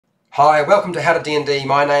Hi, welcome to HowtoDandD.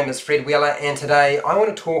 My name is Fred Wheeler and today I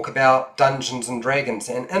want to talk about Dungeons and Dragons,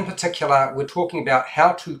 and in particular we're talking about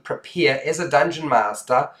how to prepare as a Dungeon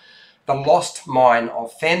Master the Lost Mine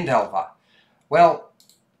of Phandelver. Well,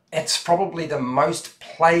 it's probably the most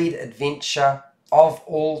played adventure of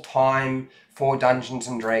all time for Dungeons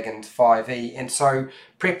and Dragons 5e, and so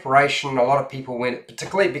preparation, a lot of people went,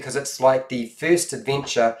 particularly because it's like the first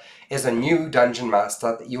adventure as a new Dungeon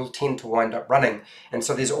Master that you'll tend to wind up running, and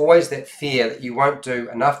so there's always that fear that you won't do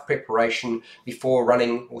enough preparation before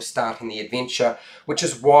running or starting the adventure, which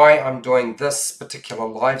is why I'm doing this particular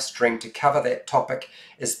live stream to cover that topic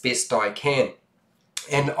as best I can.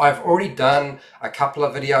 And I've already done a couple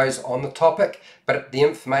of videos on the topic, but the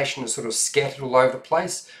information is sort of scattered all over the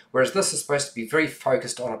place, whereas this is supposed to be very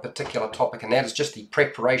focused on a particular topic, and that is just the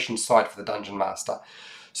preparation side for the Dungeon Master.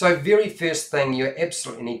 So very first thing you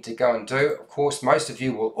absolutely need to go and do, of course most of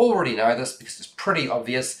you will already know this because it's pretty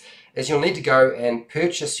obvious, is you'll need to go and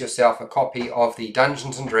purchase yourself a copy of the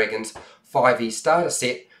Dungeons and Dragons 5e starter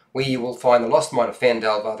set, where you will find the Lost Mine of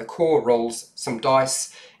Phandelver, the core rules, some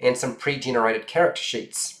dice, and some pre-generated character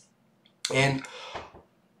sheets. And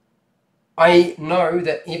I know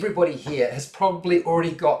that everybody here has probably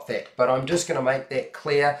already got that, but I'm just going to make that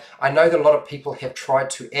clear. I know that a lot of people have tried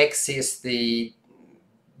to access the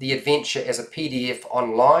adventure as a PDF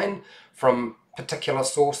online from particular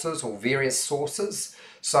sources or various sources.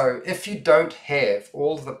 So if you don't have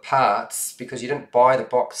all the parts because you didn't buy the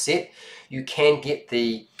box set, you can get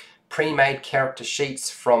the pre-made character sheets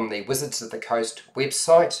from the Wizards of the Coast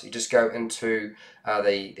website. You just go into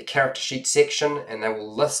the character sheet section and they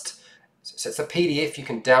will list, so it's a PDF, you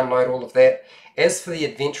can download all of that. As for the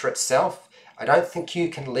adventure itself, I don't think you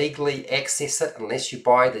can legally access it unless you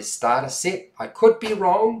buy the starter set. I could be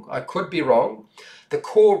wrong, The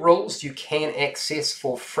core rules you can access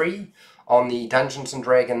for free on the Dungeons and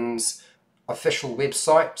Dragons official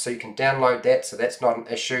website, so you can download that, so that's not an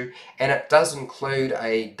issue, and it does include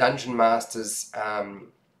a Dungeon Master's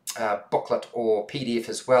booklet or PDF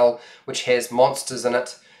as well, which has monsters in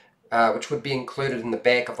it, which would be included in the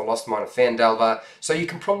back of the Lost Mine of Phandelver, so you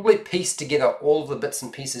can probably piece together all the bits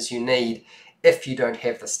and pieces you need if you don't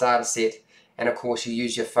have the starter set, and of course you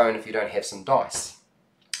use your phone if you don't have some dice.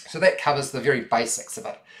 So that covers the very basics of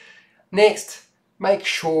it. Next, make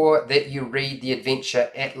sure that you read the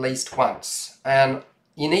adventure at least once. And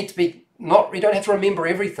you need to be, you don't have to remember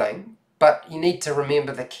everything, but you need to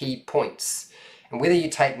remember the key points. And whether you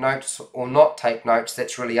take notes or not take notes,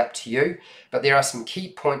 that's really up to you. But there are some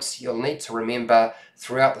key points you'll need to remember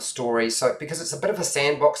throughout the story. So because it's a bit of a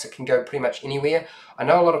sandbox, it can go pretty much anywhere. I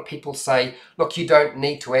know a lot of people say, look, you don't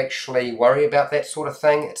need to actually worry about that sort of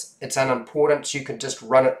thing. It's unimportant. You could just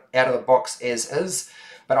run it out of the box as is.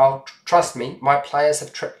 But trust me, my players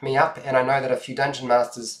have tripped me up, and I know that a few Dungeon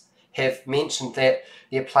Masters have mentioned that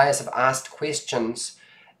their players have asked questions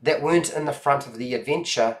that weren't in the front of the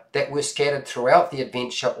adventure, that were scattered throughout the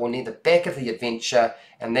adventure or near the back of the adventure,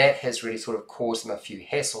 and that has really sort of caused them a few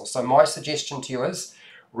hassles. So my suggestion to you is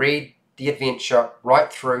read the adventure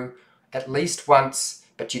right through at least once,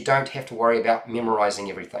 but you don't have to worry about memorizing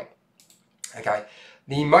everything. Okay,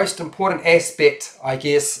 the most important aspect, I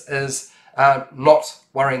guess, is not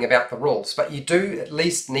worrying about the rules, but you do at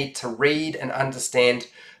least need to read and understand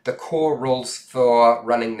the core rules for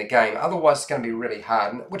running the game. Otherwise it's going to be really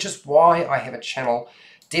hard, which is why I have a channel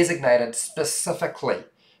designated specifically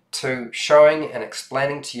to showing and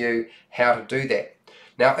explaining to you how to do that.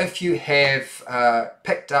 Now if you have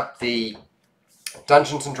picked up the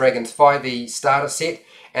Dungeons and Dragons 5e starter set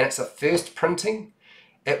and it's a first printing,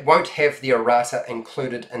 it won't have the errata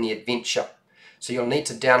included in the adventure. So you'll need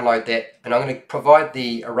to download that, and I'm going to provide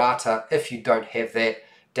the errata if you don't have that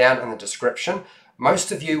down in the description.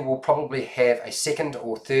 Most of you will probably have a second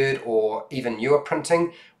or third or even newer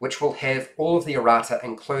printing, which will have all of the errata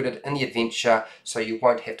included in the adventure, so you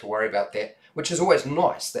won't have to worry about that, which is always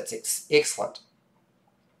nice. That's excellent.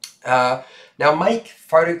 Now make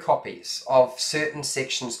photocopies of certain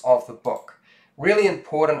sections of the book. Really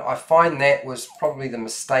important. I find that was probably the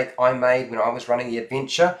mistake I made when I was running the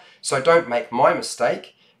adventure, so don't make my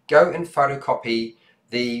mistake. Go and photocopy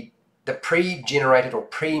the pre-generated or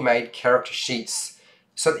pre-made character sheets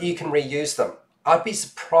so that you can reuse them. I'd be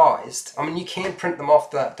surprised, I mean you can print them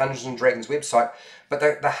off the Dungeons and Dragons website, but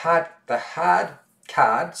the hard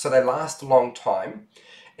card, so they last a long time,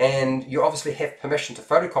 and you obviously have permission to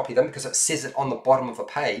photocopy them because it says it on the bottom of the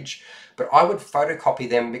page, but I would photocopy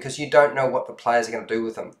them because you don't know what the players are going to do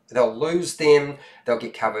with them. They'll lose them, they'll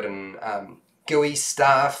get covered in gooey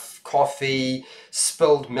stuff, coffee,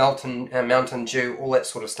 spilled mountain dew, all that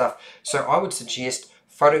sort of stuff. So I would suggest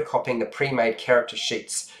photocopying the pre-made character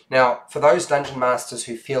sheets. Now, for those dungeon masters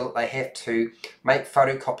who feel that they have to make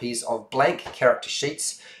photocopies of blank character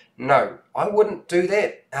sheets, no, I wouldn't do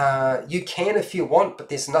that. You can if you want, but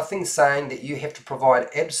there's nothing saying that you have to provide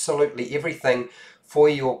absolutely everything for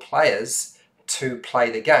your players to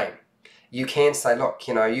play the game. You can say, look,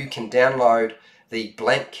 you know, you can download the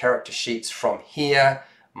blank character sheets from here.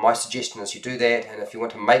 My suggestion is you do that, and if you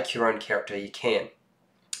want to make your own character, you can.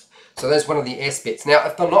 So that's one of the aspects. Now,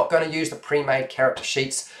 if they're not going to use the pre-made character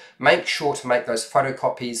sheets, make sure to make those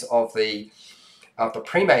photocopies of the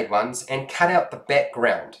pre-made ones and cut out the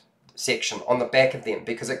background section on the back of them,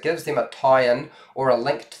 because it gives them a tie-in or a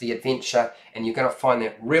link to the adventure, and you're going to find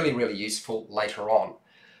that really, really useful later on.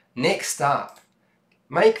 Next up,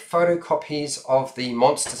 make photocopies of the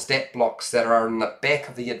monster stat blocks that are in the back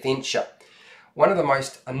of the adventure. One of the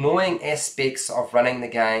most annoying aspects of running the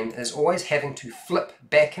game is always having to flip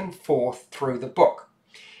back and forth through the book.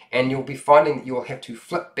 And you'll be finding that you'll have to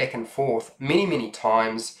flip back and forth many, many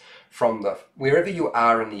times from wherever you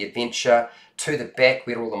are in the adventure to the back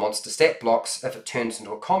where all the monster stat blocks if it turns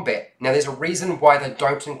into a combat. Now, there's a reason why they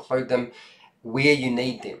don't include them where you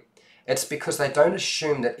need them. It's because they don't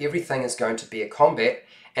assume that everything is going to be a combat,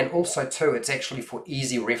 and also too, it's actually for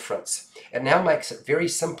easy reference. It now makes it very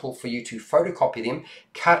simple for you to photocopy them,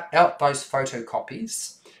 cut out those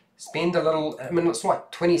photocopies, spend a little, I mean, it's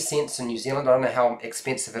like 20 cents in New Zealand. I don't know how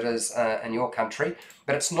expensive it is in your country,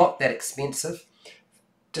 but it's not that expensive.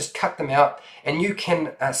 Just cut them out, and you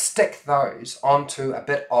can stick those onto a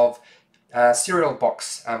bit of cereal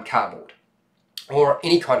box cardboard, or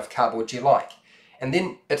any kind of cardboard you like. And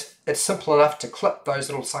then it's simple enough to clip those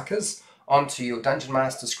little suckers onto your Dungeon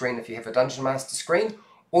Master screen if you have a Dungeon Master screen,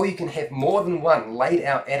 or you can have more than one laid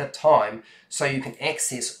out at a time so you can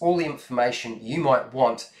access all the information you might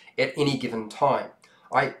want at any given time.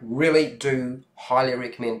 I really do highly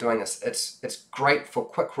recommend doing this. It's great for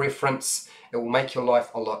quick reference. It will make your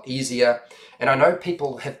life a lot easier. And I know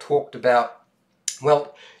people have talked about,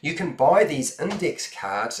 well, you can buy these index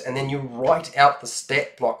cards and then you write out the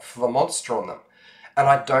stat block for the monster on them. And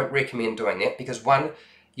I don't recommend doing that, because one,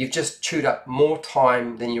 you've just chewed up more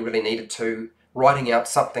time than you really needed to writing out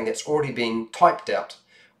something that's already been typed out,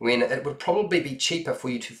 when it would probably be cheaper for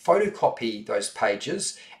you to photocopy those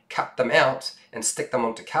pages, cut them out and stick them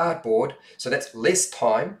onto cardboard. So that's less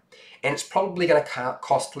time, and it's probably going to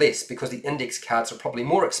cost less, because the index cards are probably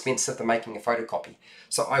more expensive than making a photocopy.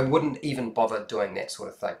 So I wouldn't even bother doing that sort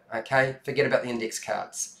of thing. Okay, forget about the index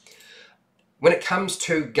cards. When it comes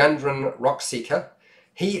to Gundren Rockseeker,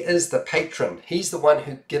 he is the patron. He's the one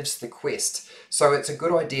who gives the quest. So it's a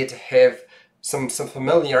good idea to have some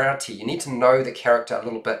familiarity. You need to know the character a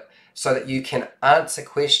little bit so that you can answer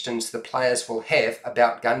questions the players will have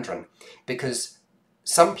about Gundren. Because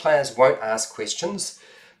some players won't ask questions,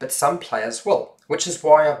 but some players will. Which is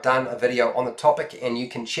why I've done a video on the topic, and you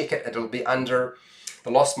can check it. It'll be under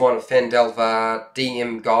the Lost Mine of Phandelver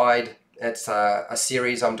DM Guide. It's a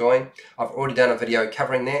series I'm doing. I've already done a video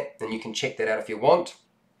covering that, and you can check that out if you want.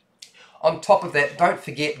 On top of that, don't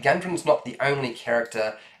forget, Gundren's not the only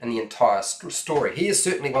character in the entire story. He is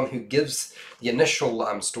certainly one who gives the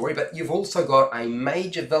initial story, but you've also got a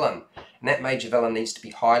major villain, and that major villain needs to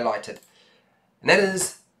be highlighted. And that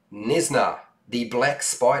is Nesna, the Black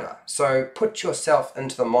Spider. So put yourself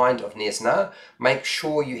into the mind of Nesna. Make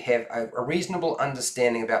sure you have a reasonable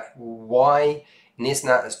understanding about why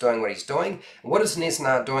Nesna is doing what he's doing. What is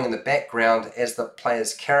Nesna doing in the background as the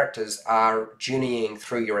player's characters are journeying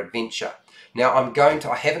through your adventure? Now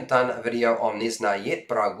I haven't done a video on Nesna yet,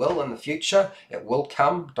 but I will in the future. It will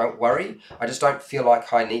come, don't worry. I just don't feel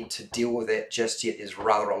like I need to deal with that just yet. There's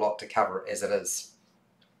rather a lot to cover as it is.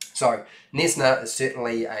 So Nesna is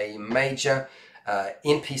certainly a major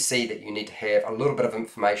NPC that you need to have a little bit of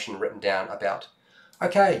information written down about.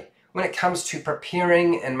 Okay. When it comes to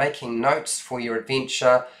preparing and making notes for your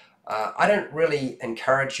adventure, I don't really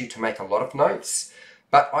encourage you to make a lot of notes,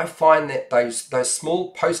 but I find that those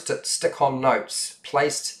small post-it stick-on notes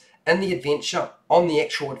placed in the adventure, on the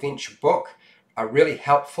actual adventure book, are really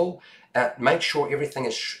helpful. Make sure everything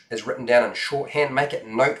is written down in shorthand. Make it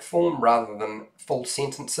note form rather than full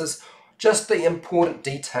sentences. Just the important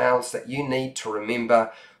details that you need to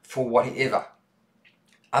remember for whatever.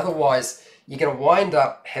 Otherwise, you're going to wind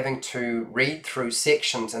up having to read through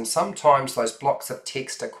sections, and sometimes those blocks of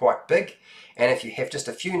text are quite big, and if you have just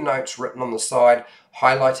a few notes written on the side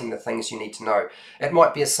highlighting the things you need to know, it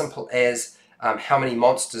might be as simple as how many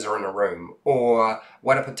monsters are in a room, or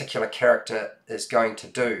what a particular character is going to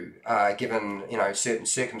do given certain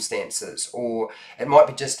circumstances, or it might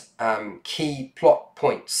be just key plot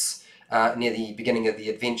points near the beginning of the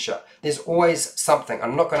adventure. There's always something.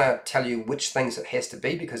 I'm not going to tell you which things it has to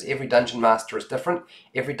be because every dungeon master is different.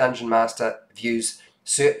 Every dungeon master views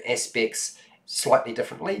certain aspects slightly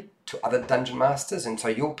differently to other dungeon masters, and so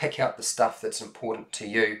you'll pick out the stuff that's important to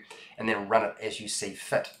you and then run it as you see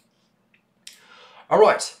fit.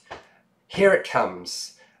 Alright, here it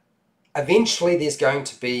comes. Eventually there's going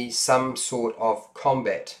to be some sort of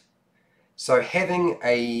combat. So having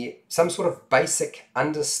some sort of basic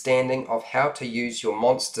understanding of how to use your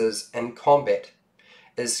monsters in combat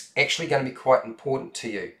is actually going to be quite important to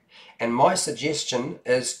you. And my suggestion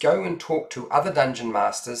is go and talk to other dungeon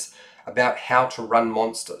masters about how to run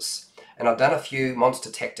monsters. And I've done a few monster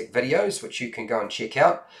tactic videos which you can go and check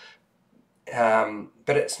out.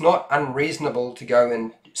 But it's not unreasonable to go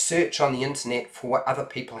and search on the internet for what other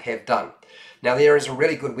people have done. Now there is a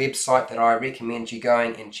really good website that I recommend you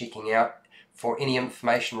going and checking out for any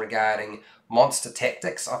information regarding monster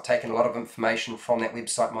tactics. I've taken a lot of information from that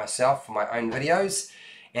website myself for my own videos,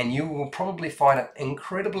 and you will probably find it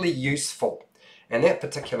incredibly useful. And that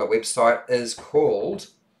particular website is called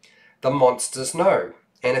The Monsters Know.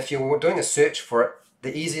 And if you're doing a search for it,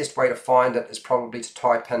 the easiest way to find it is probably to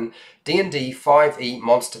type in D&D 5e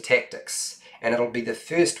Monster Tactics, and it'll be the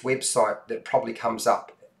first website that probably comes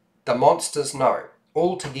up. The Monsters Know,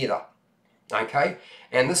 all together. Okay,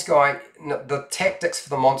 and this guy, the tactics for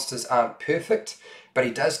the monsters aren't perfect, but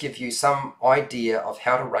he does give you some idea of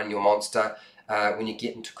how to run your monster when you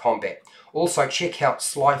get into combat. Also check out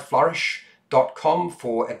slyflourish.com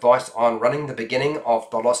for advice on running the beginning of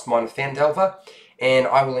the Lost Mine of Phandelver, and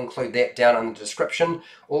I will include that down in the description.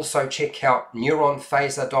 Also check out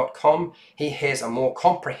neuronphaser.com. He has a more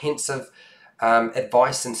comprehensive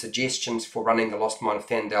advice and suggestions for running the Lost Mine of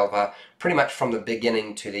Phandelver pretty much from the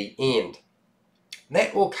beginning to the end.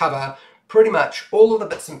 That will cover pretty much all of the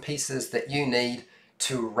bits and pieces that you need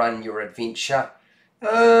to run your adventure,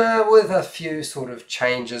 with a few sort of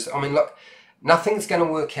changes. I mean, look, nothing's going to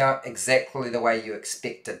work out exactly the way you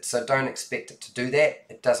expected, so don't expect it to do that.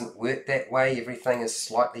 It doesn't work that way. Everything is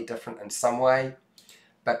slightly different in some way.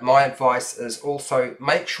 But my advice is also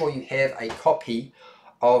make sure you have a copy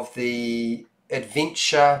of the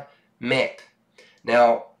adventure map.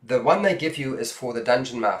 Now, the one they give you is for the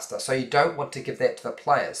Dungeon Master, so you don't want to give that to the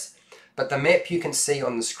players. But the map you can see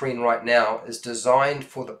on the screen right now is designed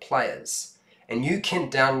for the players, and you can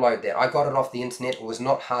download that. I got it off the internet. It was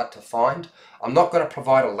not hard to find. I'm not going to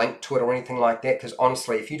provide a link to it or anything like that, because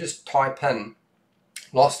honestly, if you just type in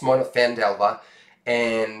Lost Mine of Phandelver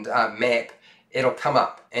and map, it'll come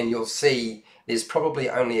up and you'll see there's probably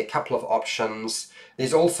only a couple of options.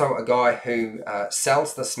 There's also a guy who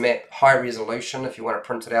sells this map high resolution, if you want to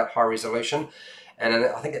print it out high resolution, and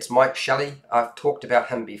I think it's Mike Shelley. I've talked about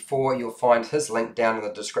him before. You'll find his link down in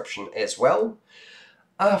the description as well.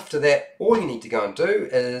 After that, all you need to go and do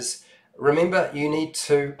is remember you need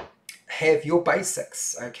to have your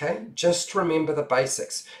basics, okay? Just remember the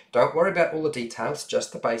basics. Don't worry about all the details,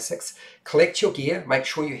 just the basics. Collect your gear, make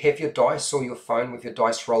sure you have your dice or your phone with your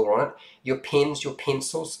dice roller on it, your pens, your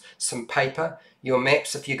pencils, some paper, your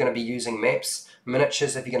maps if you're going to be using maps,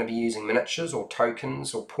 miniatures if you're going to be using miniatures, or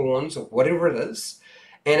tokens or pawns or whatever it is.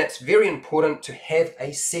 And it's very important to have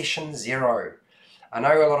a session 0. I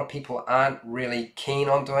know a lot of people aren't really keen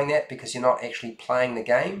on doing that because you're not actually playing the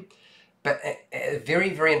game. But very,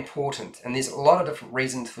 very important, and there's a lot of different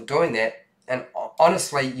reasons for doing that, and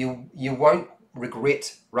honestly, you won't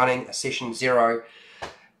regret running a session 0.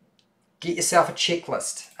 Get yourself a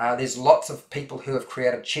checklist. There's lots of people who have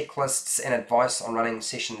created checklists and advice on running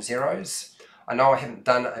session 0s. I know I haven't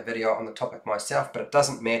done a video on the topic myself, but it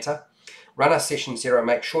doesn't matter. Run a session 0,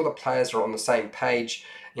 make sure the players are on the same page.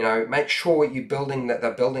 You know, make sure you're building that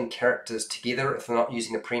they're building characters together if they're not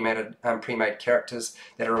using the pre-made characters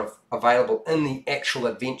that are available in the actual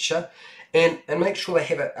adventure, and make sure they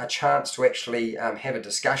have a chance to actually have a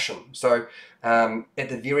discussion. So at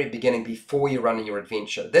the very beginning, before you're running your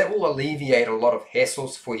adventure, that will alleviate a lot of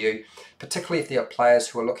hassles for you, particularly if there are players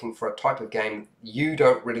who are looking for a type of game you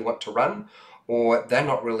don't really want to run, or they're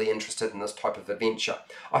not really interested in this type of adventure.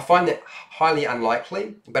 I find that highly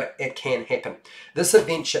unlikely, but it can happen. This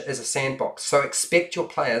adventure is a sandbox, so expect your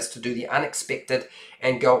players to do the unexpected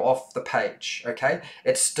and go off the page, okay?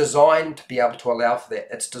 It's designed to be able to allow for that.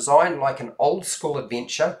 It's designed like an old school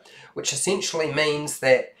adventure, which essentially means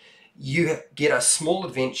that you get a small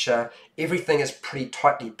adventure, everything is pretty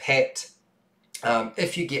tightly packed.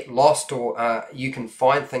 If you get lost, or you can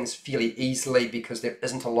find things fairly easily because there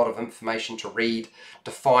isn't a lot of information to read to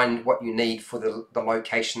find what you need for the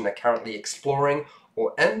location they're currently exploring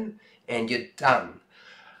or in, and you're done.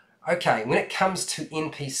 Okay, when it comes to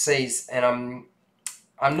NPCs, and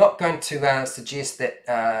I'm not going to suggest that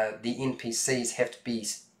the NPCs have to be,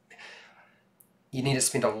 you need to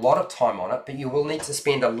spend a lot of time on it, but you will need to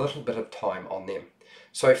spend a little bit of time on them.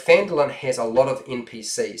 So Phandelver has a lot of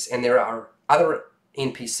NPCs, and there are other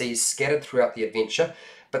NPCs scattered throughout the adventure,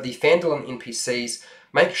 but the Phandelver NPCs,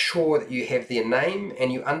 make sure that you have their name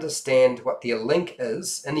and you understand what their link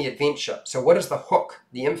is in the adventure. So what is the hook,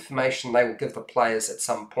 the information they will give the players at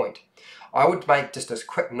some point? I would make just a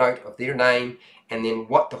quick note of their name and then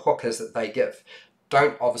what the hook is that they give.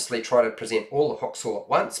 Don't obviously try to present all the hooks all at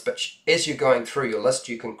once, but as you're going through your list,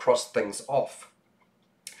 you can cross things off.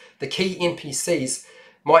 The key NPCs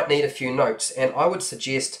might need a few notes, and I would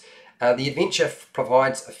suggest the adventure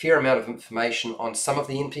provides a fair amount of information on some of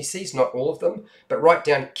the NPCs, not all of them, but write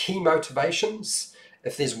down key motivations.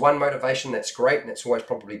 If there's one motivation, that's great, and it's always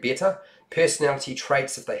probably better. Personality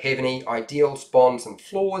traits, if they have any, ideals, bonds, and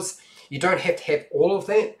flaws. You don't have to have all of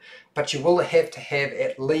that, but you will have to have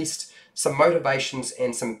at least some motivations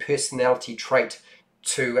and some personality trait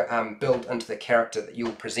to build into the character that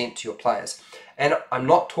you'll present to your players. And I'm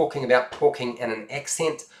not talking about talking in an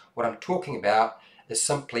accent. What I'm talking about is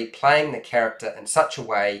simply playing the character in such a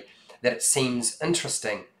way that it seems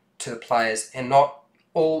interesting to the players and not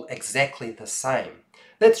all exactly the same.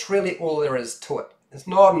 That's really all there is to it. There's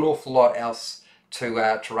not an awful lot else to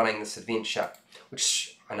running this adventure,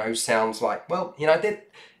 which I know sounds like, well, you know,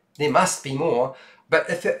 there must be more.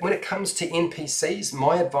 But when it comes to NPCs,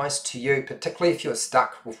 my advice to you, particularly if you're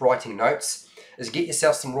stuck with writing notes, is get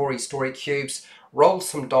yourself some Rory story cubes, roll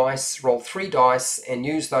some dice, roll 3 dice, and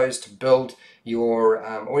use those to build your,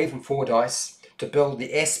 or even 4 dice, to build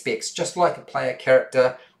the aspects, just like a player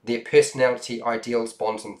character, their personality, ideals,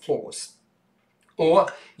 bonds, and flaws. Or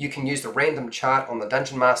you can use the random chart on the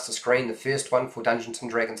Dungeon Master screen, the first one for Dungeons &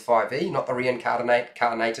 Dragons 5e, not the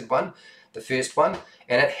reincarnated one, the first one,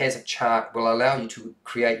 and it has a chart will allow you to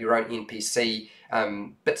create your own NPC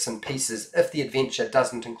bits and pieces if the adventure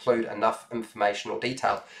doesn't include enough information or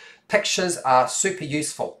detail. Pictures are super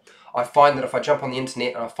useful. I find that if I jump on the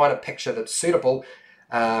internet and I find a picture that's suitable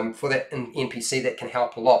for that NPC, that can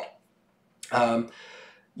help a lot.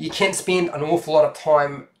 You can spend an awful lot of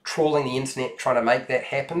time trawling the internet trying to make that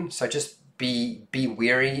happen, so just be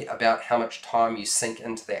wary about how much time you sink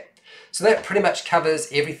into that. So that pretty much covers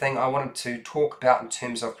everything I wanted to talk about in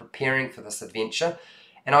terms of preparing for this adventure,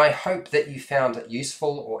 and I hope that you found it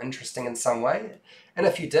useful or interesting in some way, and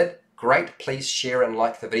if you did, great, please share and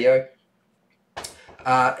like the video.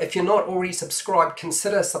 If you're not already subscribed,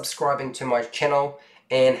 consider subscribing to my channel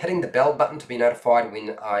and hitting the bell button to be notified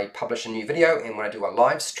when I publish a new video and when I do a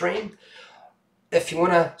live stream. If you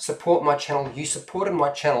want to support my channel, you supported my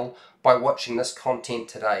channel by watching this content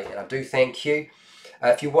today, and I do thank you.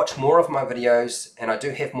 If you watch more of my videos, and I do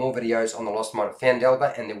have more videos on the Lost Mine of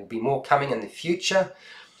Phandelver, and there will be more coming in the future,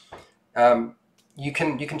 you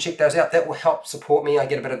can check those out. That will help support me. I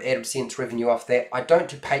get a bit of AdSense revenue off that. I don't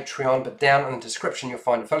do Patreon, but down in the description you'll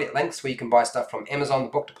find affiliate links where you can buy stuff from Amazon, the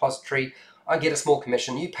book depository. I get a small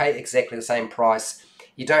commission. You pay exactly the same price.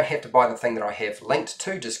 You don't have to buy the thing that I have linked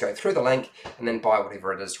to. Just go through the link and then buy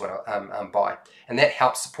whatever it is you want to buy. And that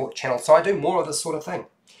helps support the channel. So I do more of this sort of thing.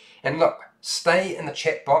 And look, stay in the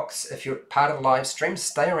chat box if you're part of the live stream.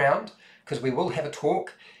 Stay around because we will have a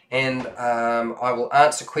talk. And I will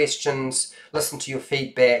answer questions, listen to your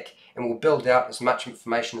feedback, and we'll build out as much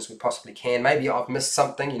information as we possibly can. Maybe I've missed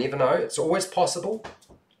something, you never know, it's always possible.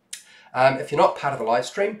 If you're not part of the live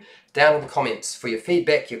stream, down in the comments for your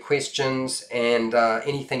feedback, your questions, and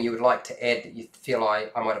anything you would like to add that you feel I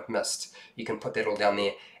might have missed. You can put that all down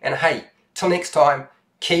there. And hey, till next time,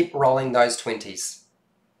 keep rolling those 20s.